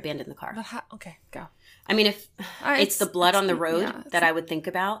 I'm sorry, abandoned the car. Okay, go. I mean, if it's the blood on the road that I would think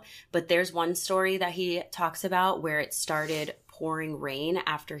about. But there's one story that he talks about where it started pouring rain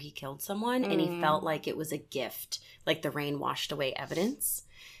after he killed someone. And he felt like it was a gift. Like the rain washed away evidence.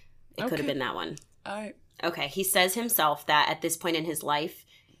 It could have been that one. All right. Okay. He says himself that at this point in his life,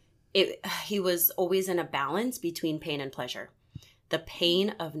 he was always in a balance between pain and pleasure. The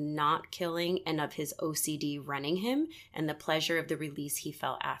pain of not killing and of his OCD running him, and the pleasure of the release he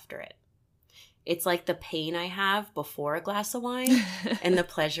felt after it. It's like the pain I have before a glass of wine and the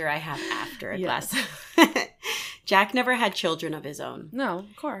pleasure I have after a glass. Jack never had children of his own. No,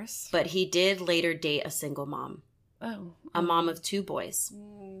 of course. But he did later date a single mom. Oh. A mom of 2 boys.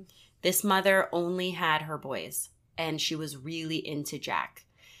 This mother only had her boys, and she was really into Jack.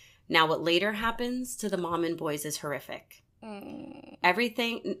 Now, what later happens to the mom and boys is horrific.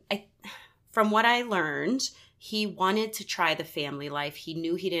 Everything, from what I learned, he wanted to try the family life. He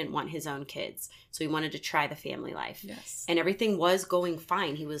knew he didn't want his own kids, so he wanted to try the family life. Yes. And everything was going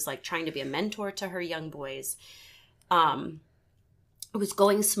fine. He was like trying to be a mentor to her young boys. It was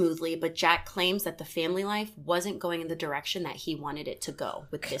going smoothly, but Jack claims that the family life wasn't going in the direction that he wanted it to go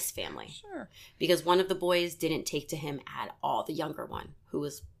with this family. Sure. Because one of the boys didn't take to him at all, the younger one, who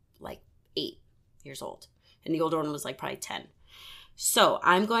was like 8 years old. And the older one was like probably 10. So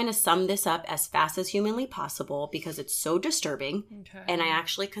I'm going to sum this up as fast as humanly possible because it's so disturbing. Okay. And I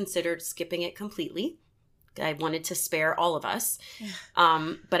actually considered skipping it completely. I wanted to spare all of us.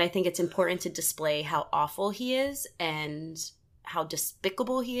 But I think it's important to display how awful he is and how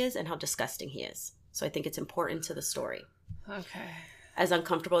despicable he is and how disgusting he is. So I think it's important to the story. Okay. As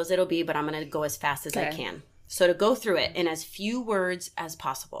uncomfortable as it'll be, but I'm going to go as fast as I can. So to go through it in as few words as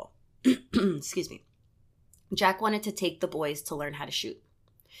possible. Excuse me. Jack wanted to take the boys to learn how to shoot.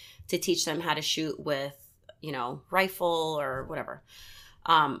 To teach them how to shoot with, rifle or whatever.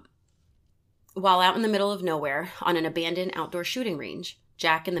 While out in the middle of nowhere on an abandoned outdoor shooting range,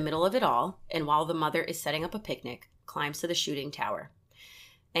 Jack, in the middle of it all, and while the mother is setting up a picnic, climbs to the shooting tower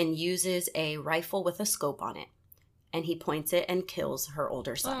and uses a rifle with a scope on it. And he points it and kills her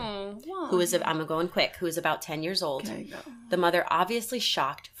older son, who is, I'm going quick, who is about 10 years old. Okay, go. The mother, obviously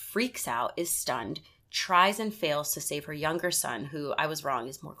shocked, freaks out, is stunned, tries and fails to save her younger son, who I was wrong,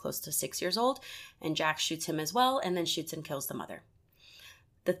 is more close to 6 years old. And Jack shoots him as well, and then shoots and kills the mother.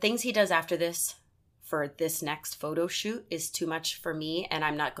 The things he does after this for this next photo shoot is too much for me, and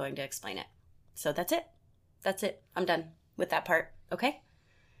I'm not going to explain it. So that's it. That's it. I'm done with that part. Okay?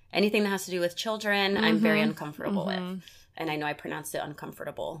 Anything that has to do with children, I'm very uncomfortable with. And I know I pronounced it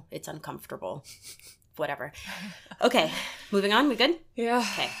uncomfortable. It's uncomfortable. Whatever. Okay, moving on. We good? Yeah.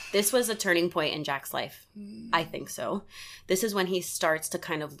 Okay. This was a turning point in Jack's life. I think so. This is when he starts to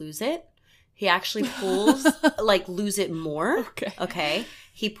kind of lose it. He actually pulls, lose it more. Okay.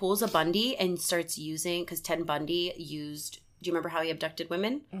 He pulls a Bundy and starts using, because Ted Bundy used, do you remember how he abducted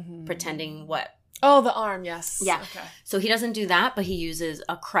women? Pretending what? Oh, the arm, yes. Yeah. Okay. So he doesn't do that, but he uses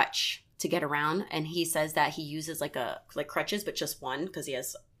a crutch to get around. And he says that he uses like crutches, but just one, because he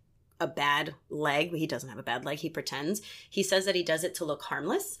has a bad leg. He doesn't have a bad leg. He pretends. He says that he does it to look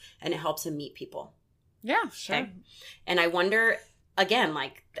harmless, and it helps him meet people. Yeah, sure. Okay? And I wonder, again,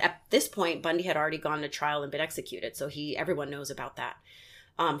 at this point, Bundy had already gone to trial and been executed. So everyone knows about that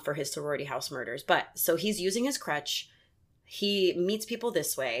for his sorority house murders. But so he's using his crutch. He meets people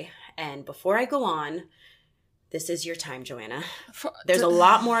this way. And before I go on, this is your time, Joanna. There's a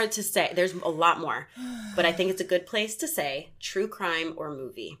lot more to say. There's a lot more. But I think it's a good place to say true crime or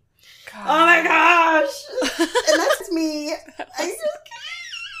movie. God. Oh my gosh. And that's me. I just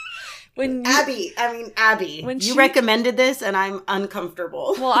can't. Abby. When you recommended this and I'm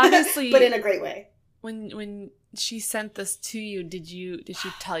uncomfortable. Well, obviously. But in a great way. When she sent this to you, did she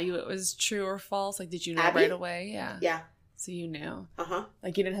tell you it was true or false? Like, did you know Abby? right away? Yeah. Yeah. So you knew. Uh-huh.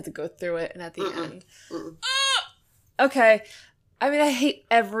 Like, you didn't have to go through it and at the end. Okay. I mean, I hate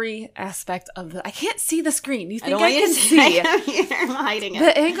every aspect of it. I can't see the screen. You think I can see? I'm hiding it.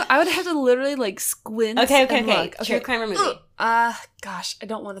 The angle, I would have to literally squint. Okay. Look. True crime or movie? Gosh, I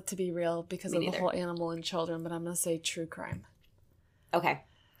don't want it to be real because of the whole animal and children, but I'm going to say true crime. Okay.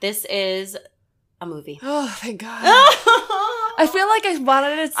 This is a movie. Oh, thank God. I feel like I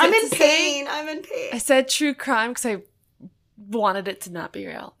wanted it to I'm in pain. I said true crime because I wanted it to not be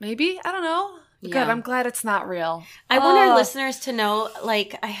real. Maybe? I don't know. Yeah. Good, I'm glad it's not real. I want our listeners to know,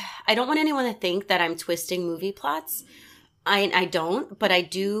 I don't want anyone to think that I'm twisting movie plots. I don't, but I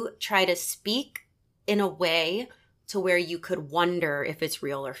do try to speak in a way to where you could wonder if it's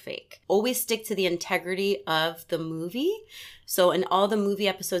real or fake. Always stick to the integrity of the movie. So in all the movie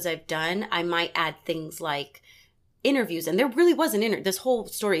episodes I've done, I might add things like interviews. And there really was an interview. This whole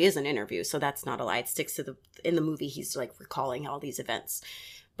story is an interview, so that's not a lie. It sticks to in the movie, he's recalling all these events.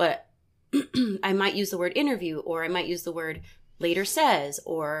 But I might use the word interview, or I might use the word later says,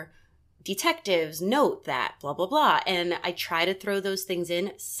 or detectives note that, blah, blah, blah. And I try to throw those things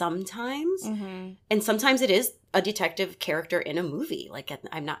in sometimes. And sometimes it is a detective character in a movie.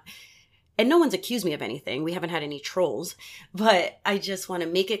 I'm not, and no one's accused me of anything. We haven't had any trolls, but I just want to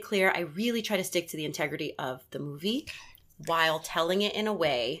make it clear. I really try to stick to the integrity of the movie while telling it in a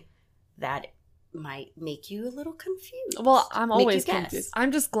way that might make you a little confused. Well, I'm always confused.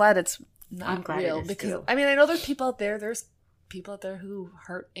 I'm just glad it's not real because I mean, I know there's people out there who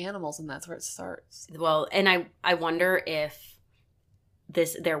hurt animals, and that's where it starts. Well, and I wonder if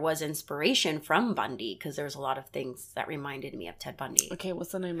there was inspiration from Bundy, because there's a lot of things that reminded me of Ted Bundy. Okay,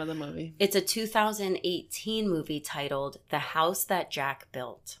 what's the name of the movie? It's a 2018 movie titled The House That Jack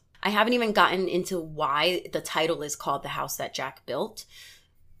Built. I haven't even gotten into why the title is called The House That Jack Built.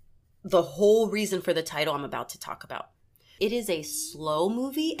 The whole reason for the title I'm about to talk about. It is a slow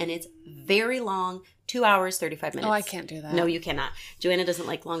movie, and it's very long, 2 hours, 35 minutes. Oh, I can't do that. No, you cannot. Joanna doesn't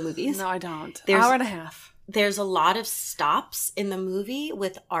like long movies. No, I don't. Hour and a half. There's a lot of stops in the movie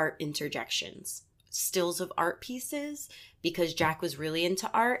with art interjections, stills of art pieces, because Jack was really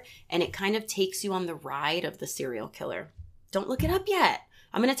into art, and it kind of takes you on the ride of the serial killer. Don't look it up yet.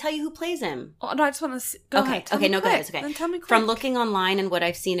 I'm going to tell you who plays him. Oh, no, I just want to... Go ahead. Go ahead. It's okay. Then tell me quick. From looking online and what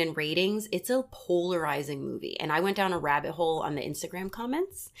I've seen in ratings, it's a polarizing movie. And I went down a rabbit hole on the Instagram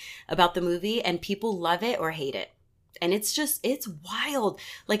comments about the movie, and people love it or hate it. And it's wild.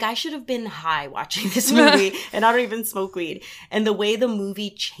 I should have been high watching this movie, and I don't even smoke weed. And the way the movie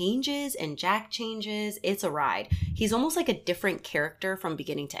changes and Jack changes, it's a ride. He's almost like a different character from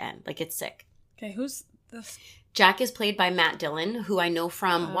beginning to end. It's sick. Okay, who's this? Jack is played by Matt Dillon, who I know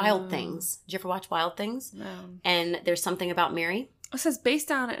from Wild Things. Did you ever watch Wild Things? No. And There's Something About Mary. It says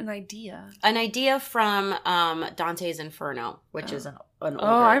based on an idea. An idea from Dante's Inferno, which is an older...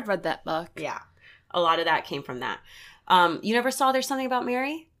 Oh, I've read that book. Yeah. A lot of that came from that. You never saw There's Something About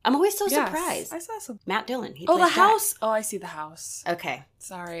Mary? I'm always so surprised. I saw some. Matt Dillon. The Jack. house. Oh, I see The House. Okay.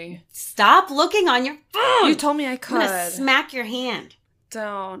 Sorry. Stop looking on your phone. You told me I could. I'm going to smack your hand.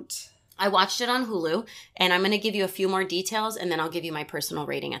 Don't. I watched it on Hulu, and I'm going to give you a few more details, and then I'll give you my personal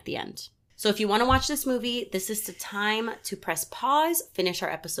rating at the end. So if you want to watch this movie, this is the time to press pause, finish our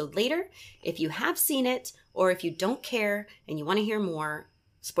episode later. If you have seen it, or if you don't care and you want to hear more,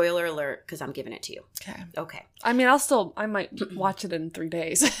 spoiler alert, because I'm giving it to you. Okay. I mean, I might watch it in 3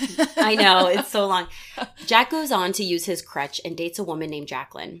 days. I know, it's so long. Jack goes on to use his crutch and dates a woman named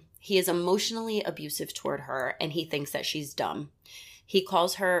Jacqueline. He is emotionally abusive toward her, and he thinks that she's dumb. He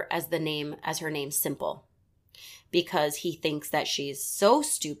calls her as her name Simple, because he thinks that she's so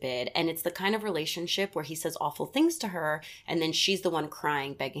stupid, and it's the kind of relationship where he says awful things to her, and then she's the one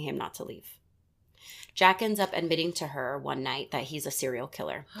crying, begging him not to leave. Jack ends up admitting to her one night that he's a serial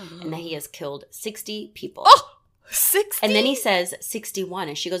killer and that he has killed 60 people. Oh, 60? And then he says 61,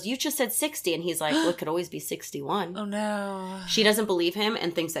 and she goes, you just said 60. And he's like, well, it could always be 61. Oh, no. She doesn't believe him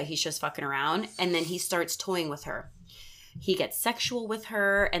and thinks that he's just fucking around. And then he starts toying with her. He gets sexual with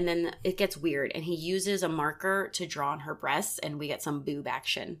her, and then it gets weird. And he uses a marker to draw on her breasts, and we get some boob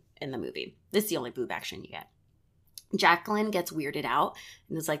action in the movie. This is the only boob action you get. Jacqueline gets weirded out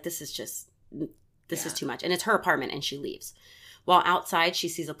and is like, this is too much. And it's her apartment, and she leaves. While outside, she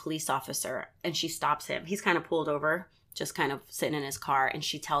sees a police officer, and she stops him. He's kind of pulled over, just kind of sitting in his car, and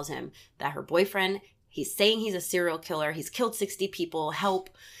she tells him that her boyfriend, he's saying he's a serial killer. He's killed 60 people. Help.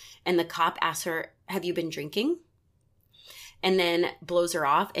 And the cop asks her, have you been drinking? And then blows her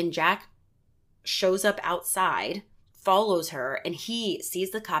off, and Jack shows up outside, follows her, and he sees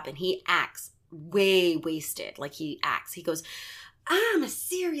the cop, and he acts way wasted. Like he goes, I'm a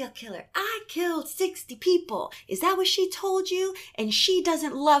serial killer. I killed 60 people. Is that what she told you? And she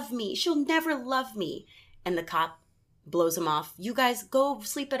doesn't love me. She'll never love me. And the cop blows him off. You guys go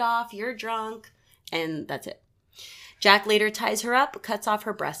sleep it off. You're drunk. And that's it. Jack later ties her up, cuts off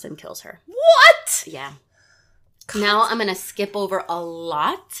her breasts, and kills her. What? Yeah. Now I'm going to skip over a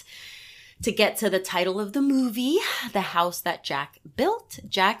lot to get to the title of the movie, The House That Jack Built.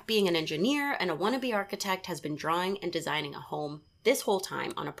 Jack, being an engineer and a wannabe architect, has been drawing and designing a home this whole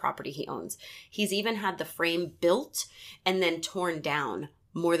time on a property he owns. He's even had the frame built and then torn down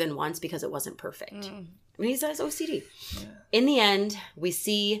more than once because it wasn't perfect. I mean, he has OCD. Yeah. In the end, we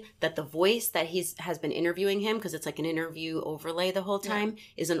see that the voice that has been interviewing him, because it's like an interview overlay the whole time,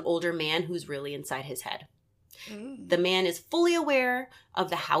 is an older man who's really inside his head. The man is fully aware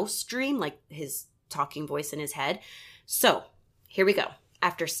of the house dream, like his talking voice in his head. So, here we go.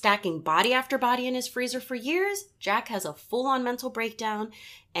 After stacking body after body in his freezer for years, Jack has a full-on mental breakdown,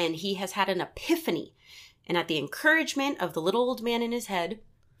 and he has had an epiphany. And at the encouragement of the little old man in his head,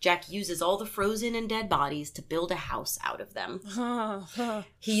 Jack uses all the frozen and dead bodies to build a house out of them.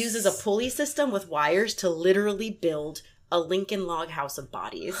 He uses a pulley system with wires to literally build a Lincoln log house of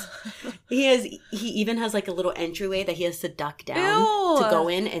bodies. He even has like a little entryway that he has to duck down to go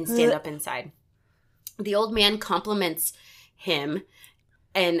in and stand up inside. The old man compliments him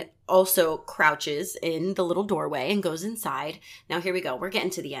and also crouches in the little doorway and goes inside. Now here we go. We're getting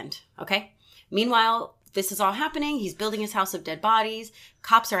to the end, okay? Meanwhile, this is all happening. He's building his house of dead bodies.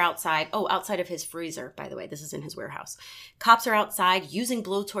 Cops are outside. Oh, outside of his freezer, by the way. This is in his warehouse. Cops are outside using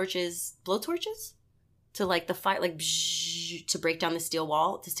blowtorches? To like the fire, like to break down the steel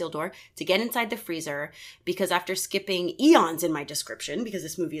door, to get inside the freezer, because after skipping eons in my description, because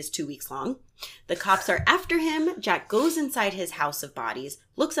this movie is 2 weeks long, the cops are after him. Jack goes inside his house of bodies,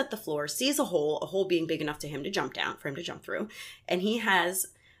 looks at the floor, sees a hole being big enough for him to jump through, and he has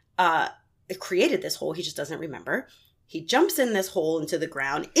created this hole. He just doesn't remember. He jumps in this hole into the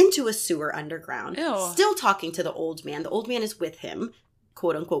ground, into a sewer underground, still talking to the old man. The old man is with him,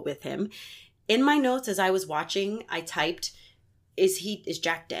 quote unquote with him. In my notes as I was watching, I typed, is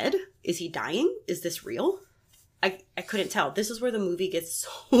Jack dead? Is he dying? Is this real? I couldn't tell. This is where the movie gets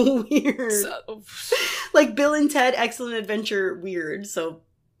so weird. Like Bill and Ted, Excellent Adventure weird. So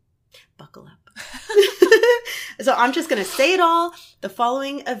buckle up. So I'm just going to say it all. The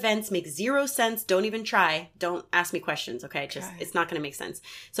following events make zero sense. Don't even try. Don't ask me questions, okay? It's not going to make sense.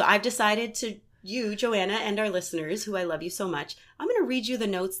 So I've decided to, you, Joanna, and our listeners, who I love you so much, I'm going to read you the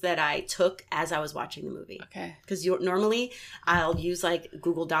notes that I took as I was watching the movie. Okay. Because normally I'll use like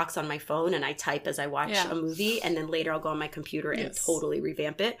Google Docs on my phone and I type as I watch a movie, and then later I'll go on my computer and totally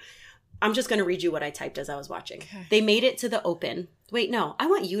revamp it. I'm just going to read you what I typed as I was watching. Okay. They made it to the open. Wait, no. I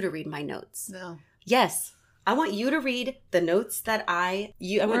want you to read my notes. No. Yes. I want you to read the notes that I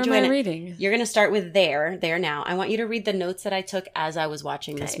want Joanna, am I reading? You're going to start with there now. I want you to read the notes that I took as I was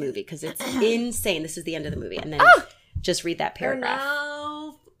watching this movie, because it's insane. This is the end of the movie. And then just read that paragraph.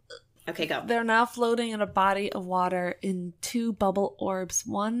 Okay, go. They're now floating in a body of water in 2 bubble orbs,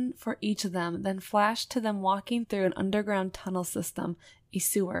 one for each of them, then flash to them walking through an underground tunnel system a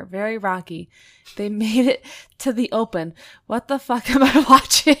sewer, very rocky. They made it to the open. What the fuck am I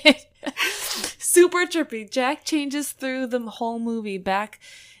watching? Super trippy. Jack changes through the whole movie back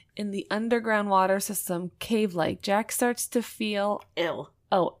in the underground water system, cave-like. Jack starts to feel Ill.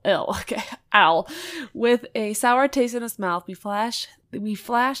 Oh, ill. Okay. Ow. With a sour taste in his mouth, we flashed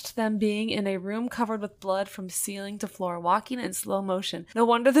them being in a room covered with blood from ceiling to floor, walking in slow motion. No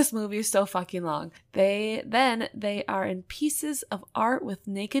wonder this movie is so fucking long. They are in pieces of art with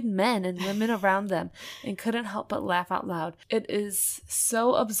naked men and women around them and couldn't help but laugh out loud. It is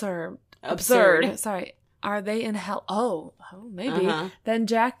so absurd. Sorry. Are they in hell? Oh, maybe. Then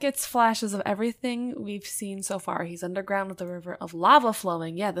Jack gets flashes of everything we've seen so far. He's underground with a river of lava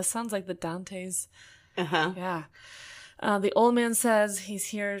flowing. Yeah, this sounds like the Dante's. Yeah. The old man says he's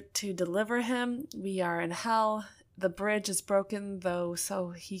here to deliver him. We are in hell. The bridge is broken, though, so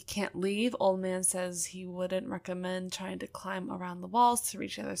he can't leave. Old man says he wouldn't recommend trying to climb around the walls to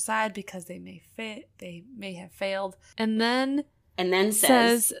reach the other side because they may have failed. And then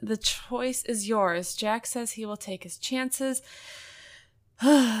says the choice is yours. Jack says he will take his chances.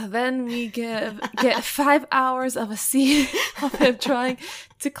 Then we get 5 hours of a scene of him trying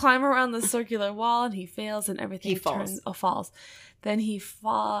to climb around the circular wall, and he fails, and everything falls. Then he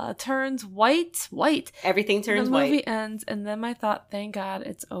turns white. Everything turns white. The movie ends, and then my thought, thank God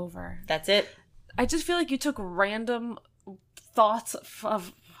it's over. That's it. I just feel like you took random thoughts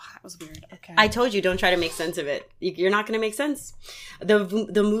of... That was weird. Okay. I told you, don't try to make sense of it. You're not going to make sense.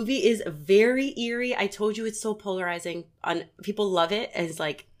 The movie is very eerie. I told you it's so polarizing. People love it as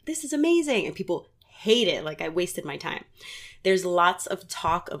like, this is amazing. And people hate it. Like, I wasted my time. There's lots of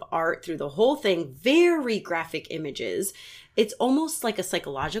talk of art through the whole thing. Very graphic images. It's almost like a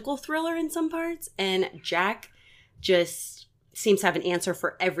psychological thriller in some parts. And Jack just seems to have an answer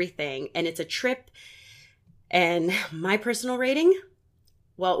for everything. And it's a trip. And my personal rating...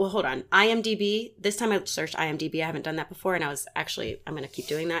 Well, hold on. IMDb, this time I searched IMDb. I haven't done that before, and I'm going to keep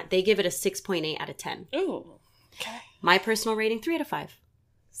doing that. They give it a 6.8 out of 10. Ooh, okay. My personal rating, 3 out of 5.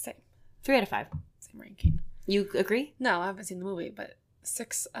 Same. 3 out of 5. Same ranking. You agree? No, I haven't seen the movie, but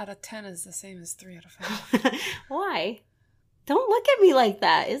 6 out of 10 is the same as 3 out of 5. Why? Don't look at me like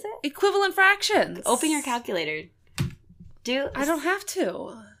that, is it? Equivalent fractions. Open your calculator. I don't have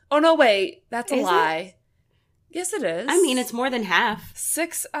to. Oh, no, wait. That's a lie. It? Yes, it is. I mean, it's more than half.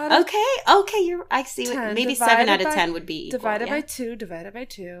 6 out of Okay, I see. Maybe 7 out of 10 would be equal. Divided by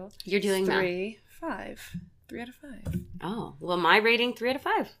 2. You're doing 3, 5. 3 out of 5. Oh, well, my rating, 3 out of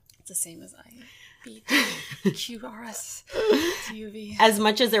 5. It's the same as QRS TUV. As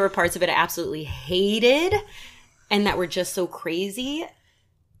much as there were parts of it I absolutely hated and that were just so crazy,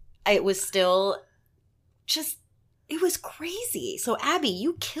 it was still just, it was crazy. So, Abby,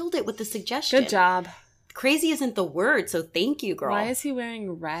 you killed it with the suggestion. Good job. Crazy isn't the word, so thank you, girl. Why is he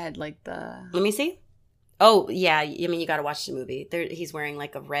wearing red like the... Let me see. Oh, yeah. I mean, you got to watch the movie. He's wearing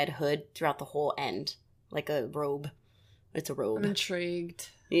like a red hood throughout the whole end. Like a robe. It's a robe. I'm intrigued.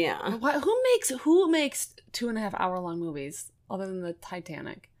 Yeah. Who makes 2.5 hour long movies other than the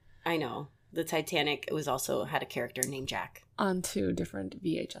Titanic? I know. The Titanic also had a character named Jack. On 2 different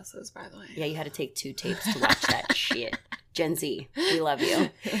VHSs, by the way. Yeah, you had to take 2 tapes to watch that shit. Gen Z, we love you.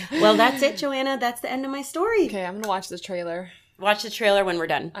 Well, that's it, Joanna. That's the end of my story. Okay, I'm going to watch the trailer. Watch the trailer when we're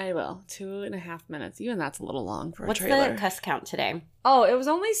done. I will. 2.5 minutes. Even that's a little long for a What's trailer. What's the cuss count today? Oh, it was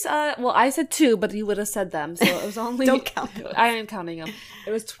only, well, I said 2, but you would have said them. So it was only... Don't count those. I am counting them.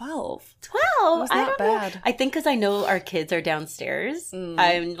 It was 12. 12? It was not bad. Know. I think because I know our kids are downstairs,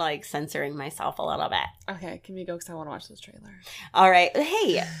 I'm like censoring myself a little bit. Okay, can we go because I want to watch this trailer. All right.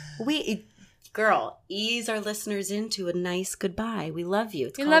 Hey, girl, ease our listeners into a nice goodbye. We love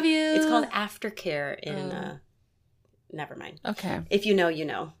you. Love you. It's called aftercare in... Never mind. Okay. If you know, you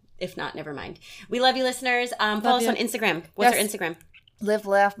know. If not, never mind. We love you, listeners. Follow us on Instagram. What's our Instagram? Live,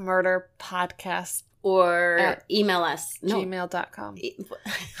 Laugh, Murder Podcast. Or email us. Gmail.com.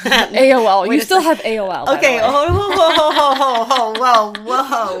 AOL. You still have AOL. Okay.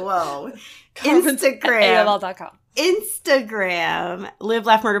 Whoa. Instagram. AOL.com. Instagram. Live,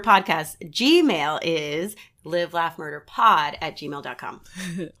 Laugh, Murder Podcast. Gmail is livelaughmurderpod@gmail.com.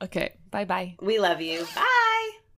 Okay. Bye-bye. We love you. Bye.